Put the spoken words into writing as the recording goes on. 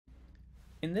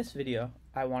In this video,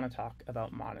 I want to talk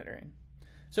about monitoring.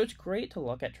 So it's great to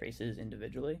look at traces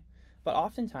individually, but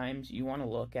oftentimes you want to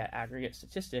look at aggregate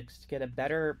statistics to get a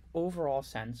better overall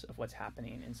sense of what's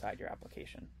happening inside your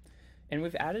application. And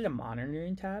we've added a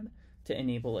monitoring tab to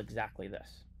enable exactly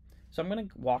this. So I'm going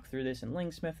to walk through this in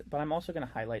LangSmith, but I'm also going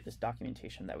to highlight this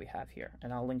documentation that we have here,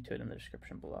 and I'll link to it in the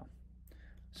description below.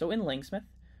 So in LangSmith,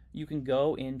 you can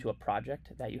go into a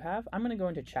project that you have. I'm going to go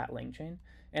into chat LangChain,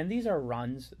 and these are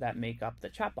runs that make up the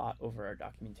chatbot over our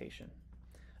documentation.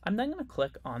 I'm then going to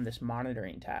click on this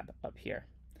monitoring tab up here,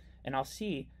 and I'll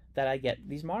see that I get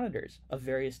these monitors of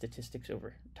various statistics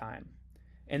over time.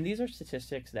 And these are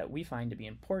statistics that we find to be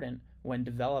important when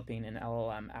developing an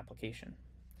LLM application.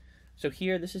 So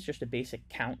here, this is just a basic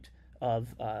count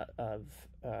of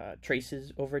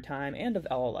traces over time and of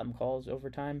LLM calls over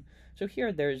time. So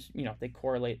here there's, they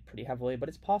correlate pretty heavily, but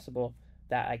it's possible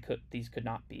that these could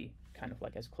not be kind of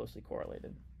like as closely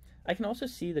correlated. I can also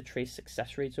see the trace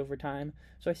success rates over time.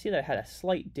 So I see that I had a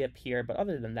slight dip here, but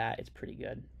other than that, it's pretty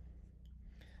good.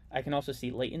 I can also see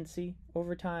latency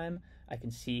over time. I can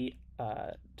see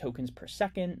tokens per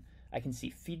second. I can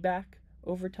see feedback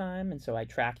over time, and so I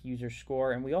track user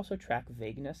score, and we also track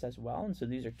vagueness as well, and so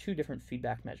these are two different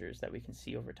feedback measures that we can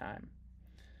see over time.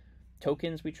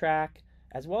 Tokens we track,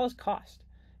 as well as cost,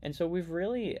 and so we've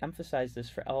really emphasized this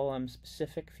for LLM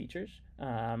specific features,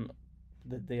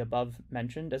 the above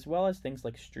mentioned, as well as things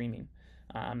like streaming.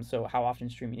 So how often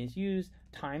streaming is used,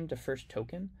 time to first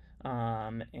token,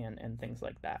 and things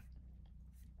like that.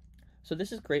 So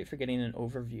this is great for getting an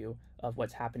overview of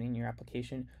what's happening in your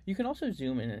application. You can also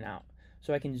zoom in and out.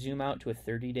 So I can zoom out to a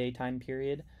 30-day time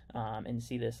period and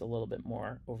see this a little bit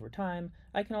more over time.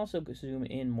 I can also zoom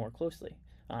in more closely.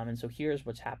 And so here's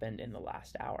what's happened in the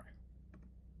last hour.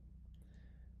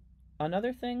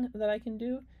 Another thing that I can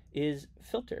do is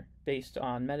filter based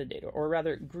on metadata, or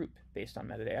rather group based on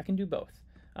metadata. I can do both.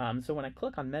 So when I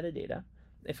click on metadata,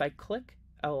 if I click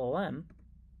LLM,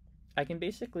 I can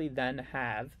basically then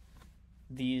have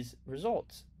these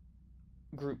results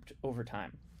grouped over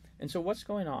time. And so what's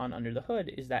going on under the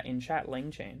hood is that in chat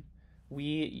LangChain,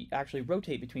 we actually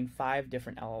rotate between 5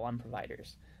 different LLM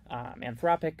providers: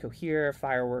 Anthropic, Cohere,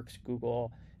 Fireworks,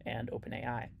 Google, and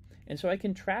OpenAI. And so I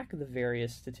can track the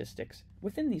various statistics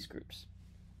within these groups.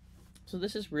 So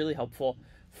this is really helpful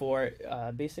for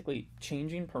basically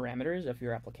changing parameters of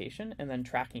your application and then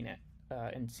tracking it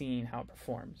and seeing how it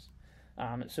performs.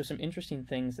 So some interesting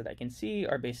things that I can see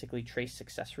are basically trace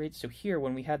success rates. So here,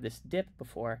 when we had this dip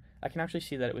before, I can actually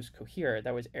see that it was Cohere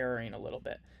that was erroring a little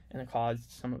bit, and it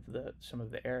caused some of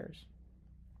the errors.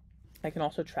 I can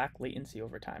also track latency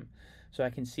over time. So I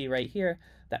can see right here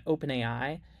that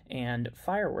OpenAI and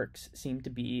Fireworks seem to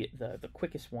be the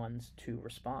quickest ones to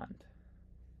respond.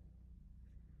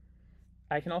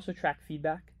 I can also track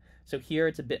feedback. So here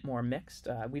it's a bit more mixed.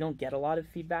 We don't get a lot of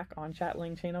feedback on chat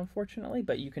LangChain, unfortunately,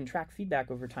 but you can track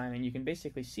feedback over time and you can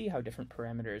basically see how different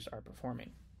parameters are performing.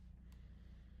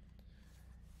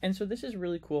 And so this is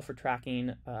really cool for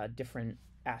tracking different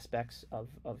aspects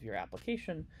of your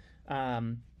application.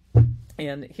 And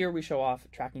here we show off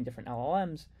tracking different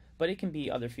LLMs, but it can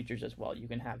be other features as well. You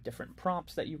can have different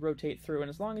prompts that you rotate through, and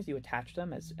as long as you attach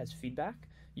them as feedback,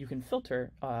 you can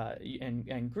filter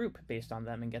and group based on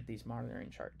them and get these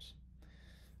monitoring charts.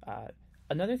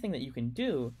 Another thing that you can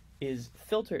do is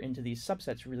filter into these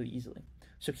subsets really easily.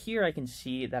 So here I can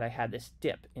see that I had this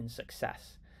dip in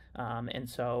success. And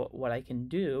so what I can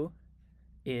do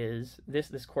is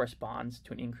this corresponds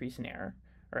to an increase in error,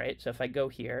 right? So if I go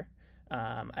here,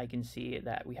 I can see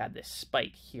that we had this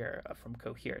spike here from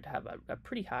Cohere to have a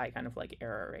pretty high kind of like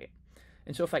error rate.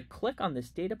 And so if I click on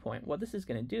this data point, what this is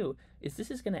going to do is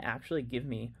this is going to actually give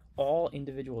me all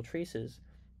individual traces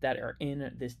that are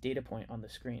in this data point on the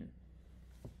screen.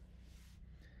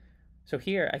 So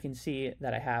here I can see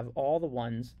that I have all the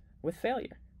ones with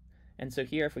failure. And so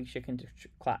here, if we check into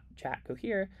chat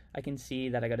Cohere, I can see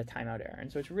that I got a timeout error.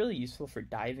 And so it's really useful for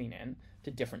diving in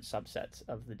to different subsets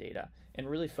of the data and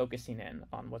really focusing in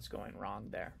on what's going wrong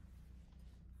there.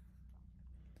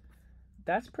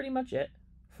 That's pretty much it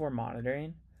for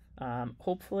monitoring.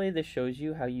 Hopefully this shows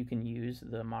you how you can use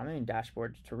the monitoring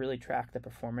dashboards to really track the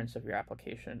performance of your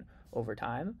application over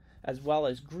time, as well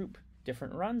as group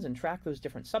different runs and track those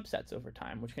different subsets over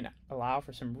time, which can allow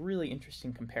for some really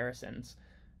interesting comparisons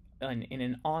in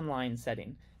an online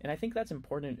setting. And I think that's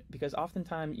important because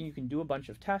oftentimes you can do a bunch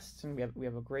of tests, and we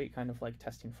have a great kind of like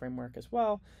testing framework as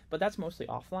well, but that's mostly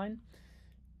offline.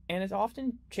 And it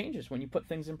often changes when you put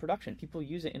things in production. People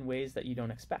use it in ways that you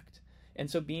don't expect. And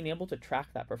so being able to track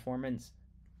that performance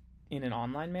in an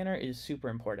online manner is super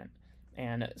important.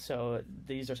 And so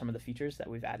these are some of the features that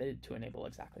we've added to enable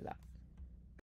exactly that.